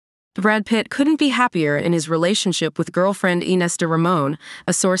Brad Pitt couldn't be happier in his relationship with girlfriend Ines de Ramon,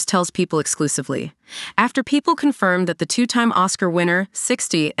 a source tells People exclusively. After People confirmed that the two-time Oscar winner,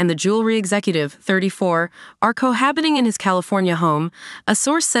 60, and the jewelry executive, 34, are cohabiting in his California home, a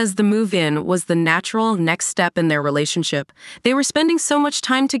source says the move-in was the natural next step in their relationship. They were spending so much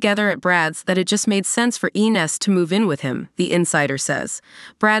time together at Brad's that it just made sense for Ines to move in with him, the insider says.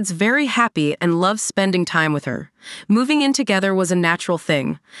 Brad's very happy and loves spending time with her. Moving in together was a natural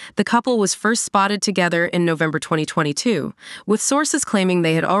thing. The couple was first spotted together in November 2022, with sources claiming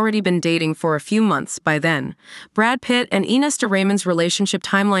they had already been dating for a few months by then. Brad Pitt and Ines de Ramon's relationship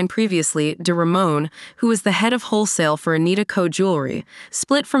timeline previously, de Ramon, who was the head of wholesale for Anita Co. Jewelry,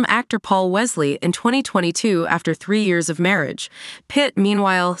 split from actor Paul Wesley in 2022 after 3 years of marriage. Pitt,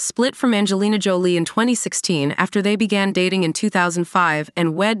 meanwhile, split from Angelina Jolie in 2016 after they began dating in 2005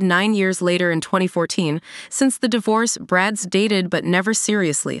 and wed 9 years later in 2014. Since the divorce, Brad's dated but never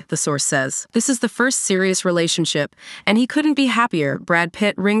seriously, the source says. This is the first serious relationship, and he couldn't be happier. Brad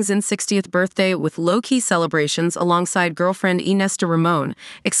Pitt rings in 60th birthday with low-key celebrations alongside girlfriend Ines de Ramon.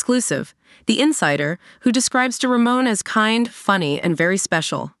 Exclusive. The insider, who describes de Ramon as kind, funny, and very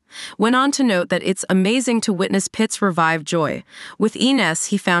special, went on to note that it's amazing to witness Pitt's revived joy. With Ines,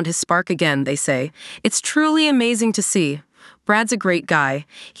 he found his spark again, they say. It's truly amazing to see. Brad's a great guy.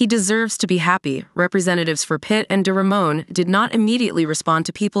 He deserves to be happy. Representatives for Pitt and de Ramon did not immediately respond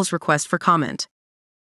to People's request for comment.